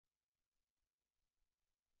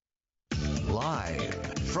Live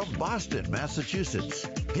from Boston, Massachusetts,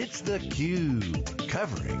 it's theCUBE,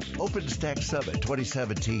 covering OpenStack Summit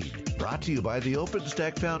 2017. Brought to you by the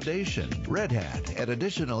OpenStack Foundation, Red Hat, and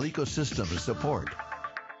additional ecosystem support.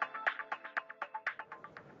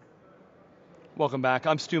 Welcome back.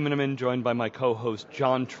 I'm Stu Miniman, joined by my co-host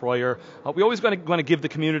John Troyer. We always want to give the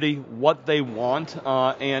community what they want,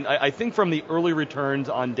 and I think from the early returns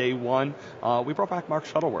on day one, we brought back Mark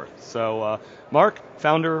Shuttleworth. So Mark,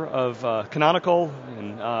 founder of Canonical,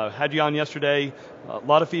 and had you on yesterday. A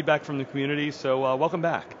lot of feedback from the community, so welcome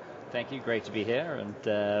back. Thank you, great to be here,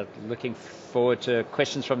 and looking forward to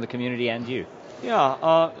questions from the community and you.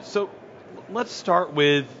 Yeah, so let's start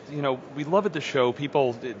with, we love at the show,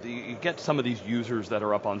 you get some of these users that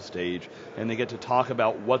are up on stage and they get to talk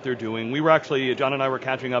about what they're doing. John and I were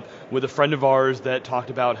catching up with a friend of ours that talked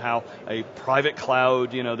about how a private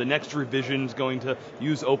cloud, the next revision's going to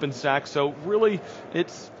use OpenStack. So really,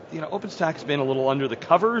 OpenStack's been a little under the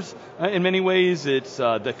covers in many ways. It's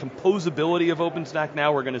the composability of OpenStack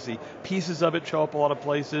now. We're going to see pieces of it show up a lot of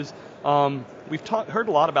places. We've heard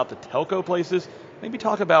a lot about the telco places. Maybe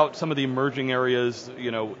talk about some of the emerging areas,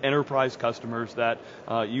 enterprise customers that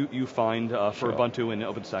you find for Sure. Ubuntu and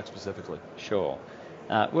OpenStack specifically. Sure.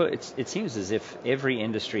 Well, it seems as if every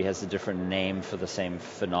industry has a different name for the same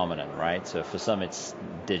phenomenon, right? So for some it's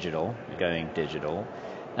digital, going digital.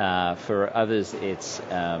 For others it's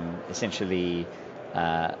essentially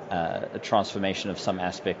a transformation of some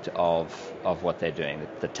aspect of what they're doing.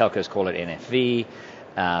 The telcos call it NFV.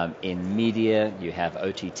 In media you have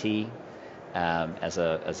OTT. As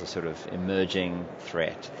a sort of emerging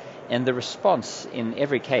threat. And the response in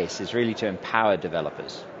every case is really to empower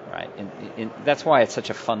developers, right? And that's why it's such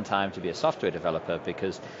a fun time to be a software developer,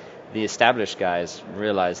 because the established guys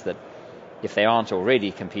realize that if they aren't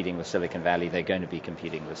already competing with Silicon Valley, they're going to be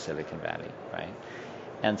competing with Silicon Valley, right?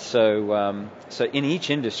 And so in each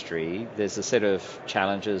industry, there's a set of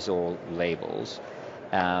challenges or labels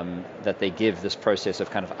that they give this process of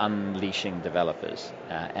kind of unleashing developers.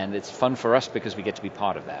 And it's fun for us because we get to be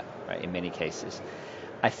part of that, right, in many cases.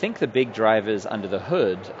 I think the big drivers under the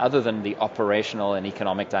hood, other than the operational and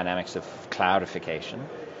economic dynamics of cloudification,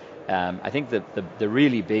 I think that the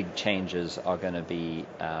really big changes are going to be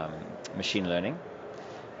machine learning,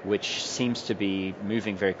 which seems to be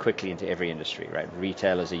moving very quickly into every industry, right?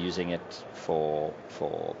 Retailers are using it for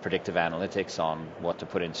predictive analytics on what to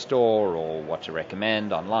put in store or what to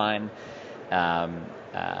recommend online.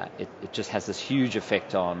 It just has this huge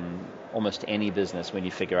effect on almost any business when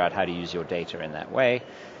you figure out how to use your data in that way.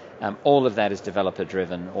 All of that is developer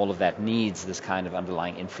driven. All of that needs this kind of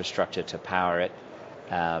underlying infrastructure to power it.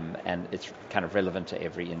 And it's kind of relevant to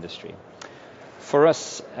every industry. For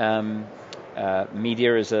us,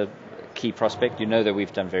 media is a key prospect. You know that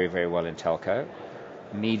we've done very, very well in telco.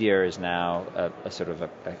 Media is now a sort of a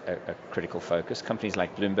critical focus. Companies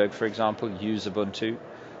like Bloomberg, for example, use Ubuntu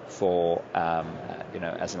for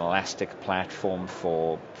as an elastic platform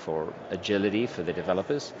for agility for the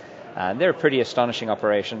developers. They're a pretty astonishing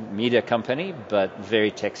operation, media company, but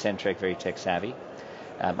very tech-centric, very tech-savvy.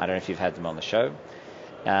 I don't know if you've had them on the show.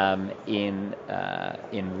 In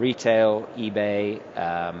retail, eBay,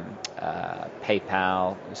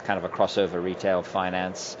 PayPal is kind of a crossover retail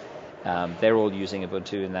finance. They're all using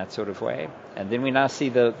Ubuntu in that sort of way. And then we now see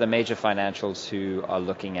the major financials who are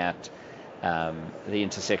looking at the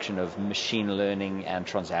intersection of machine learning and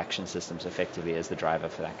transaction systems effectively as the driver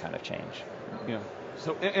for that kind of change. Yeah.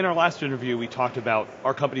 So in our last interview, we talked about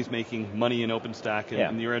our companies making money in OpenStack,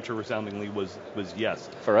 and your answer resoundingly was yes.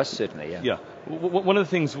 For us, certainly, yeah. Yeah. One of the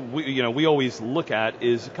things we always look at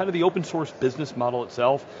is kind of the open source business model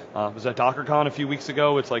itself. Was at DockerCon a few weeks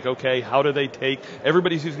ago. It's like, okay, how do they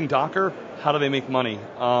everybody's using Docker, how do they make money?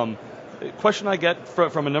 The question I get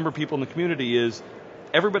from a number of people in the community is,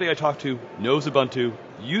 everybody I talk to knows Ubuntu,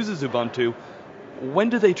 uses Ubuntu. When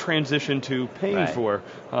do they transition to paying for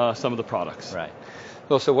some of the products? Right.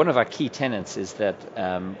 Well, so one of our key tenets is that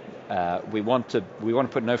we want to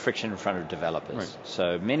put no friction in front of developers. Right.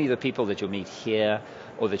 So many of the people that you'll meet here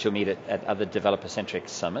or that you'll meet at other developer-centric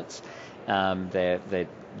summits, they're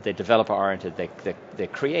developer-oriented, they're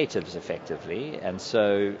creatives effectively, and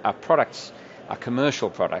so our products, our commercial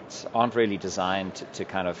products, aren't really designed to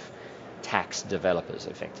kind of tax developers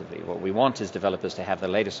effectively. What we want is developers to have the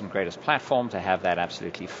latest and greatest platform, to have that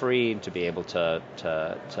absolutely free, and to be able to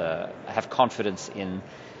have confidence in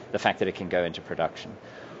the fact that it can go into production.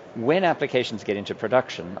 When applications get into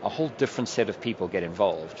production, a whole different set of people get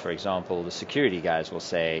involved. For example, the security guys will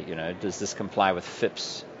say, does this comply with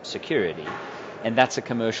FIPS security? And that's a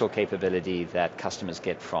commercial capability that customers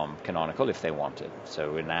get from Canonical if they want it.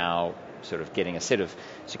 So we're now sort of getting a set of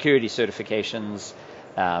security certifications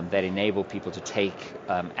that enable people to take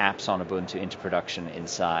apps on Ubuntu into production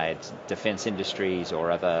inside defense industries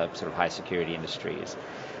or other sort of high security industries.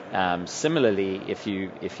 Similarly, if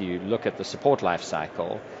you look at the support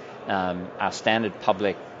lifecycle, our standard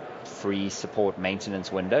public free support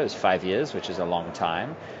maintenance window is 5 years, which is a long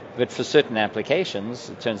time. But for certain applications,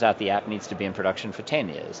 it turns out the app needs to be in production for 10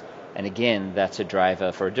 years. And again, that's a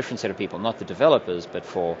driver for a different set of people, not the developers, but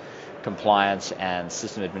for compliance and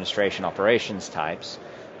system administration operations types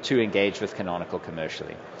to engage with Canonical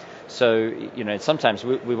commercially. So, sometimes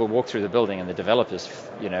we will walk through the building and the developers,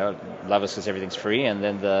 love us because everything's free, and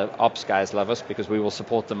then the ops guys love us because we will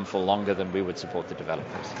support them for longer than we would support the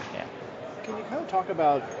developers. Yeah. Can you kind of talk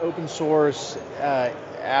about open source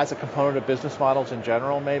as a component of business models in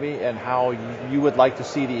general, maybe, and how you would like to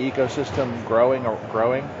see the ecosystem growing,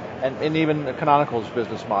 and even Canonical's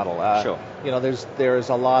business model? Sure. There's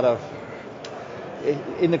a lot of,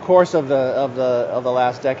 in the course of the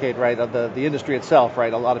last decade, right, of the industry itself,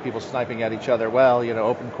 right, a lot of people sniping at each other. Well,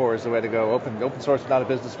 open core is the way to go. Open source is not a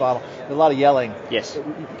business model. There's a lot of yelling. Yes.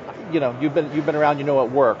 You've been around. You know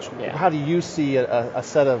it works. Yeah. How do you see a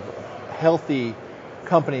set of healthy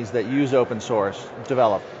companies that use open source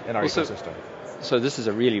develop in our ecosystem? So this is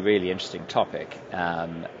a really, really interesting topic.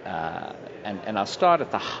 And I'll start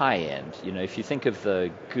at the high end. If you think of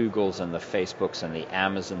the Googles and the Facebooks and the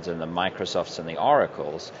Amazons and the Microsofts and the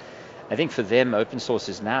Oracles, I think for them open source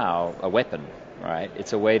is now a weapon, right?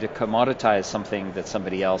 It's a way to commoditize something that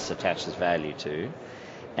somebody else attaches value to.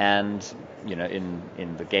 And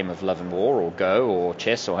in the game of love and war or Go or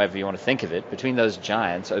chess or however you want to think of it, between those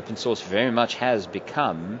giants, open source very much has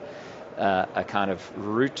become a kind of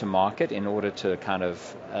route to market in order to kind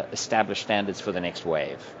of establish standards for the next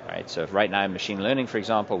wave, right? So right now in machine learning, for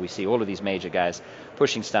example, we see all of these major guys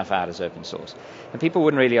pushing stuff out as open source. And people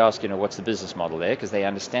wouldn't really ask, what's the business model there? Because they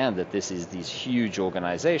understand that this is these huge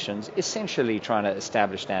organizations essentially trying to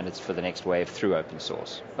establish standards for the next wave through open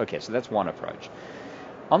source. Okay, so that's one approach.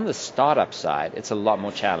 On the startup side, it's a lot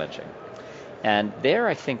more challenging. And there,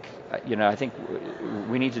 I think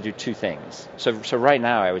we need to do two things. So right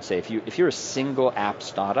now, I would say if you're a single app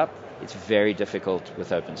startup, it's very difficult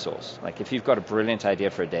with open source. Like if you've got a brilliant idea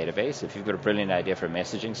for a database, if you've got a brilliant idea for a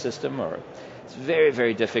messaging system, it's very,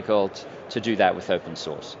 very difficult to do that with open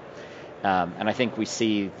source. And I think we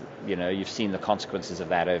see, you've seen the consequences of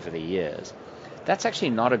that over the years. That's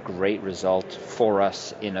actually not a great result for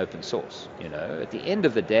us in open source. At the end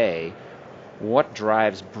of the day, what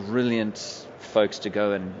drives brilliant folks to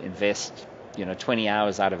go and invest 20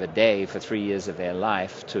 hours out of a day for 3 years of their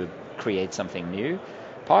life to create something new?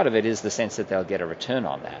 Part of it is the sense that they'll get a return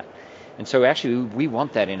on that. And so actually we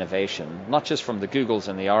want that innovation, not just from the Googles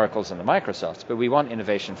and the Oracles and the Microsofts, but we want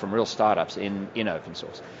innovation from real startups in open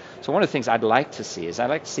source. So one of the things I'd like to see is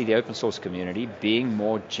I'd like to see the open source community being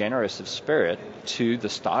more generous of spirit to the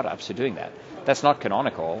startups who are doing that. That's not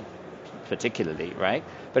Canonical particularly, right?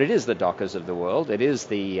 But it is the Dockers of the world. It is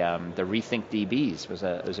the Rethink DBs was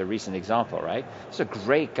a recent example, right? Those are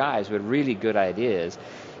great guys with really good ideas.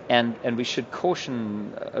 And we should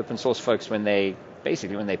caution open source folks when they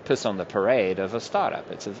piss on the parade of a startup.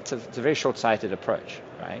 It's a very short-sighted approach,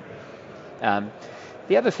 right?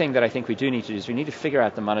 The other thing that I think we do need to do is we need to figure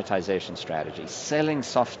out the monetization strategy. Selling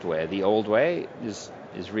software the old way is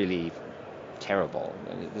really terrible.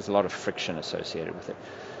 There's a lot of friction associated with it.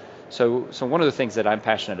 So one of the things that I'm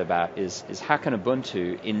passionate about is how can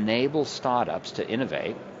Ubuntu enable startups to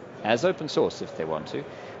innovate as open source if they want to,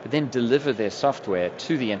 but then deliver their software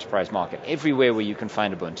to the enterprise market everywhere where you can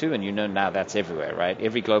find Ubuntu, and now that's everywhere, right?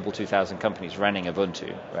 Every Global 2000 company is running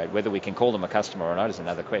Ubuntu, right? Whether we can call them a customer or not is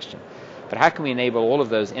another question. But how can we enable all of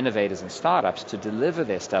those innovators and startups to deliver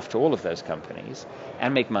their stuff to all of those companies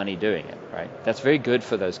and make money doing it, right? That's very good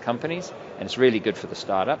for those companies, and it's really good for the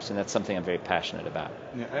startups, and that's something I'm very passionate about.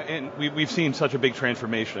 Yeah, and we've seen such a big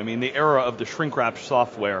transformation. I mean, the era of the shrink-wrapped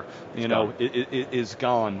software, is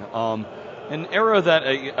gone. An era that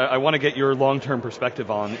I want to get your long-term perspective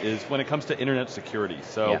on is when it comes to internet security.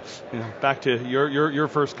 So, back to your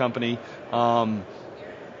first company.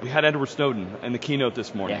 We had Edward Snowden in the keynote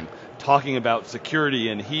this morning talking about security,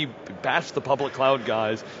 and he bashed the public cloud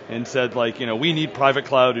guys and said, we need private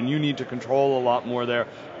cloud and you need to control a lot more there.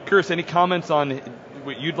 Curious, any comments on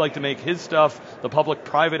what you'd like to make his stuff, the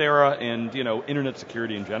public-private era, and internet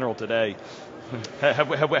security in general today?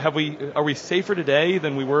 Are we safer today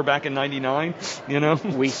than we were back in '99?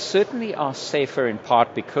 We certainly are safer in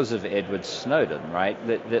part because of Edward Snowden, right?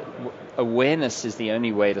 That awareness is the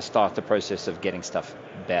only way to start the process of getting stuff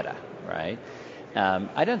better, right?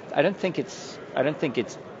 I don't think it's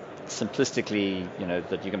simplistically,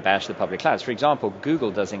 that you can bash the public clouds. For example,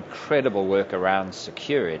 Google does incredible work around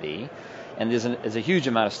security, and there's a huge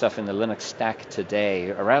amount of stuff in the Linux stack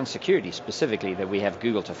today around security specifically that we have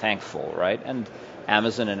Google to thank for, right? And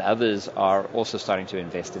Amazon and others are also starting to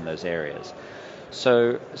invest in those areas.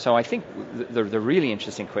 So I think the really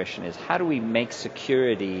interesting question is, how do we make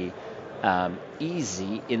security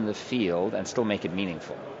easy in the field and still make it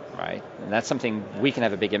meaningful, right? And that's something we can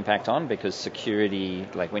have a big impact on, because security,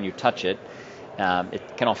 like when you touch it,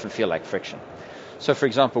 it can often feel like friction. So for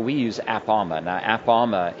example, we use AppArmor. Now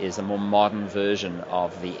AppArmor is a more modern version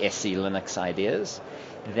of the SE Linux ideas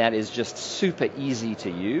that is just super easy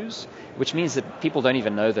to use, which means that people don't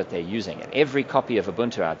even know that they're using it. Every copy of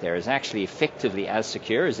Ubuntu out there is actually effectively as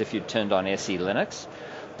secure as if you'd turned on SE Linux,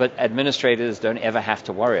 but administrators don't ever have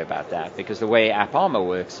to worry about that, because the way AppArmor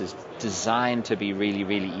works is designed to be really,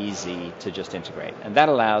 really easy to just integrate. And that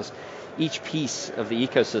allows each piece of the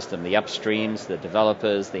ecosystem, the upstreams, the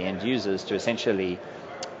developers, the end users, to essentially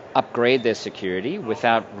upgrade their security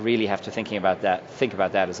without really have to think about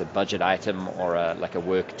that as a budget item or like a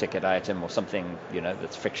work ticket item or something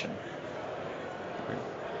that's friction.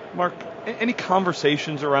 Mark, any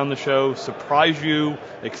conversations around the show surprise you,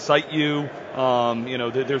 excite you?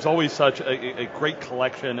 There's always such a great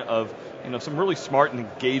collection of some really smart and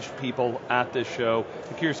engaged people at this show.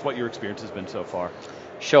 I'm curious what your experience has been so far.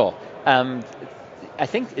 Sure. I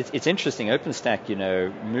think it's interesting. OpenStack,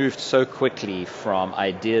 moved so quickly from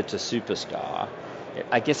idea to superstar.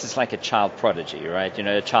 I guess it's like a child prodigy, right?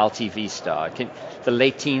 A child TV star. The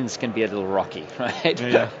late teens can be a little rocky, right?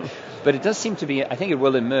 Yeah. But it does seem to be, I think it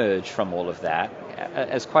will emerge from all of that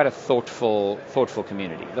as quite a thoughtful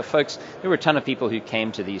community. There were a ton of people who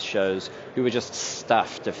came to these shows who were just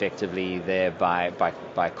stuffed effectively there by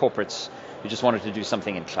corporates who just wanted to do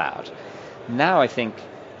something in cloud. Now I think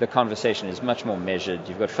the conversation is much more measured.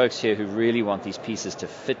 You've got folks here who really want these pieces to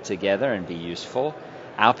fit together and be useful.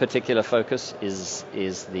 Our particular focus is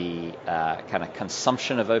the kind of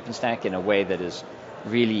consumption of OpenStack in a way that is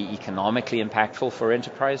really economically impactful for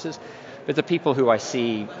enterprises. But the people who I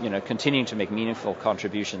see, continuing to make meaningful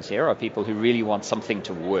contributions here are people who really want something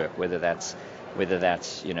to work, whether that's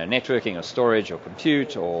networking or storage or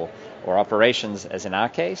compute or operations, as in our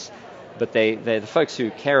case. But they're the folks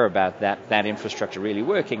who care about that infrastructure really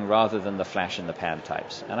working rather than the flash in the pan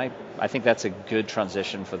types. And I think that's a good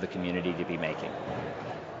transition for the community to be making.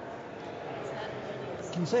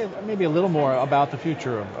 Can you say maybe a little more about the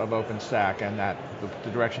future of OpenStack and the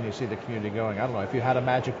direction you see the community going? I don't know, if you had a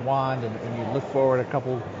magic wand and you look forward a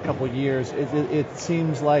couple years, it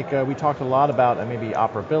seems like we talked a lot about maybe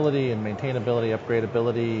operability and maintainability,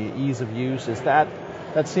 upgradability, ease of use. Is that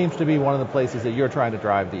seems to be one of the places that you're trying to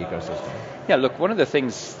drive the ecosystem? Yeah, look, one of the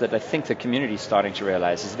things that I think the community is starting to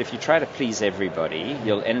realize is that if you try to please everybody,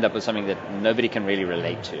 you'll end up with something that nobody can really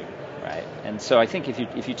relate to, right? And so I think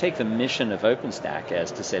if you take the mission of OpenStack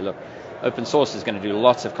as to say, look, open source is going to do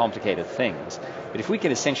lots of complicated things, but if we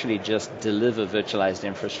can essentially just deliver virtualized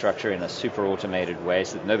infrastructure in a super automated way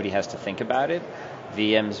so that nobody has to think about it,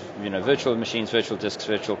 VMs, virtual machines, virtual disks,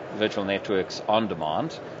 virtual networks on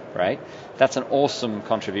demand, right? That's an awesome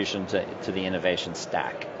contribution to the innovation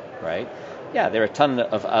stack, right? Yeah, there are a ton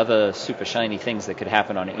of other super shiny things that could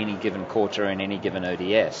happen on any given quarter and any given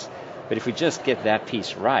ODS. But if we just get that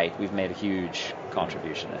piece right, we've made a huge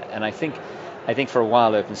contribution. And I think for a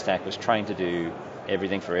while OpenStack was trying to do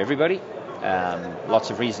everything for everybody. Lots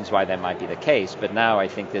of reasons why that might be the case, but now I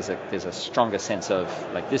think there's a stronger sense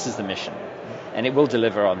of, like, this is the mission. And it will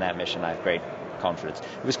deliver on that mission, I have great confidence.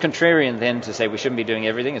 It was contrarian then to say we shouldn't be doing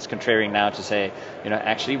everything. It's contrarian now to say,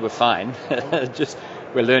 actually we're fine. Just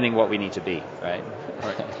we're learning what we need to be, right?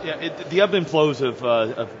 Right. Yeah, the ebb and flows of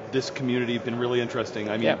this community have been really interesting.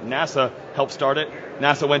 I mean, NASA helped start it.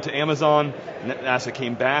 NASA went to Amazon. NASA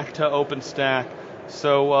came back to OpenStack.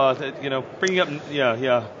 So, bringing up,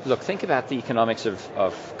 Look, think about the economics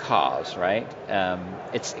of cars, right?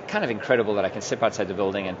 It's kind of incredible that I can step outside the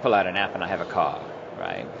building and pull out an app and I have a car,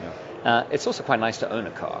 right? Yeah. It's also quite nice to own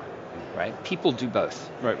a car, right? People do both.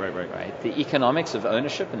 Right. The economics of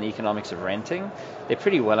ownership and the economics of renting, they're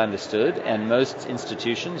pretty well understood, and most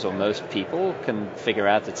institutions or most people can figure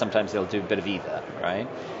out that sometimes they'll do a bit of either, right?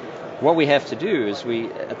 What we have to do is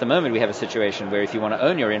at the moment we have a situation where if you want to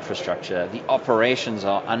own your infrastructure, the operations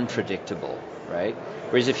are unpredictable, right?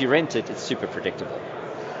 Whereas if you rent it, it's super predictable.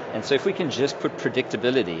 And so if we can just put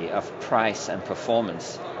predictability of price and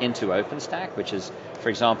performance into OpenStack, which is, for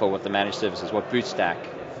example, what the managed services, what BootStack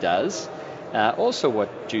does, also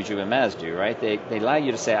what Juju and Maz do, right? They allow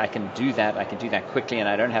you to say, I can do that quickly, and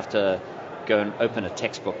I don't have to go and open a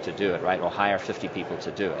textbook to do it, right, or hire 50 people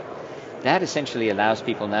to do it. That essentially allows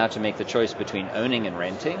people now to make the choice between owning and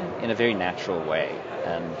renting in a very natural way.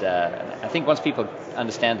 And I think once people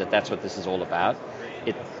understand that that's what this is all about,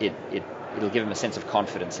 it'll give them a sense of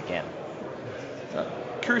confidence again.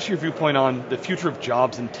 Curious your viewpoint on the future of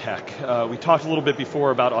jobs in tech. We talked a little bit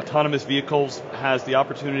before about autonomous vehicles has the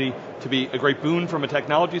opportunity to be a great boon from a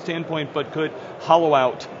technology standpoint, but could hollow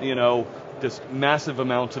out, just massive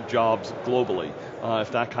amounts of jobs globally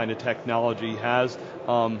if that kind of technology has.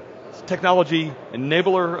 Technology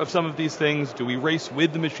enabler of some of these things? Do we race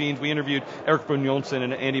with the machines? We interviewed Eric Brynjolfsson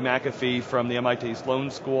and Andy McAfee from the MIT Sloan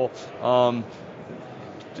School.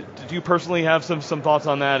 Do you personally have some thoughts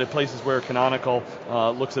on that at places where Canonical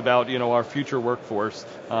looks about our future workforce?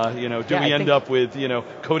 Do we end up with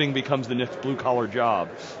coding becomes the next blue collar job?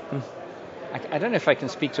 I don't know if I can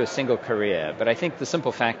speak to a single career, but I think the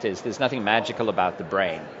simple fact is there's nothing magical about the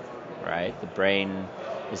brain, right? The brain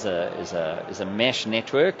is a mesh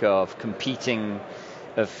network of competing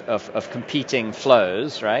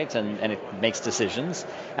flows, right? And it makes decisions.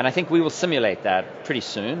 And I think we will simulate that pretty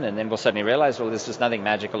soon, and then we'll suddenly realize, well, there's just nothing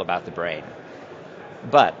magical about the brain.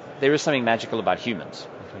 But there is something magical about humans,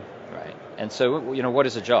 right? And so, what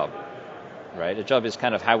is a job, right? A job is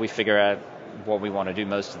kind of how we figure out what we want to do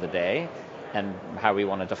most of the day and how we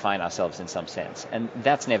want to define ourselves in some sense. And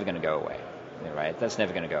that's never going to go away, right? That's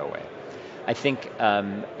never going to go away. I think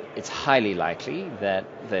it's highly likely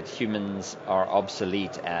that humans are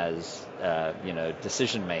obsolete as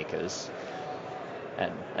decision makers,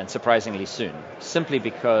 and surprisingly soon, simply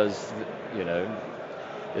because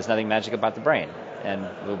there's nothing magic about the brain, and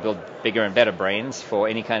we'll build bigger and better brains for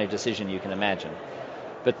any kind of decision you can imagine.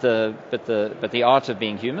 But the art of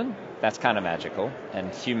being human, that's kind of magical,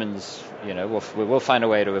 and humans, we'll find a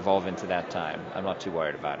way to evolve into that time. I'm not too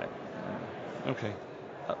worried about it. Okay.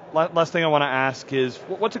 Last thing I want to ask is,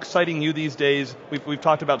 what's exciting you these days? We've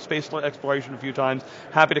talked about space exploration a few times.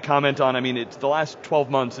 Happy to comment on. It's the last 12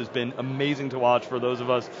 months has been amazing to watch for those of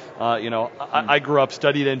us. I grew up,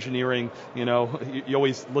 studied engineering. You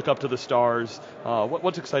always look up to the stars.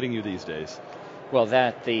 What's exciting you these days? Well,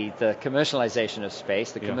 the commercialization of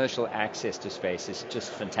space, the commercial access to space is just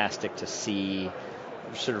fantastic to see.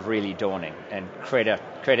 Sort of really dawning, and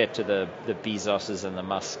credit to the Bezoses and the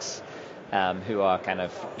Musks. Who are kind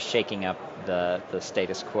of shaking up the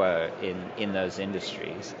status quo in those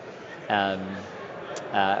industries.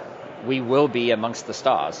 We will be amongst the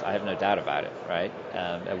stars, I have no doubt about it, right?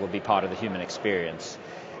 It will be part of the human experience.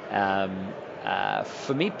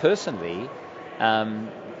 For me personally, I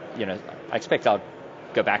expect I'll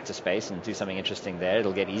go back to space and do something interesting there.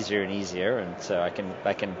 It'll get easier and easier, and so I can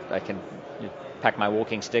pack my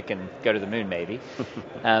walking stick and go to the moon maybe.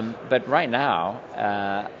 But right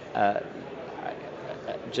now,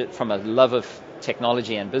 from a love of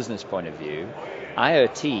technology and business point of view,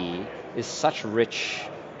 IoT is such rich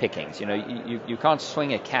pickings. You can't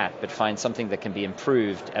swing a cat but find something that can be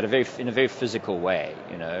improved in a very physical way.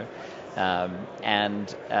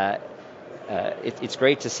 It's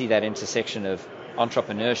great to see that intersection of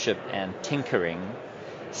entrepreneurship and tinkering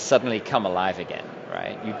suddenly come alive again,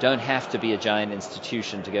 right? You don't have to be a giant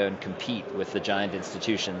institution to go and compete with the giant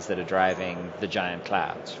institutions that are driving the giant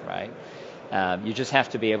clouds, right? You just have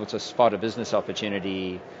to be able to spot a business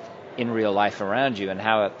opportunity in real life around you, and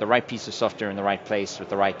how the right piece of software in the right place with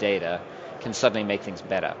the right data can suddenly make things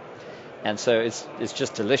better. And so it's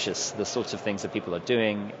just delicious, the sorts of things that people are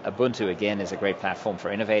doing. Ubuntu, again, is a great platform for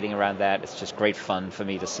innovating around that. It's just great fun for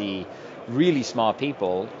me to see really smart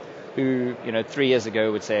people who, 3 years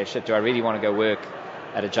ago would say, shit, do I really want to go work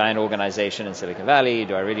at a giant organization in Silicon Valley?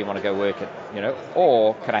 Do I really want to go work at,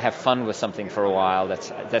 or could I have fun with something for a while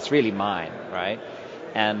that's really mine, right?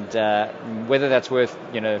 And whether that's worth,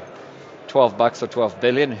 $12 or 12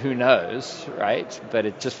 billion, who knows, right? But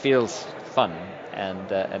it just feels fun, and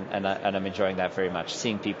I'm enjoying that very much,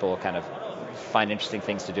 seeing people kind of find interesting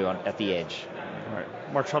things to do at the edge. All right.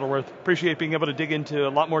 Mark Shuttleworth, appreciate being able to dig into a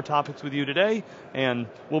lot more topics with you today, and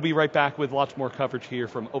we'll be right back with lots more coverage here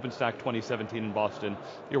from OpenStack 2017 in Boston.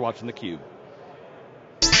 You're watching theCUBE.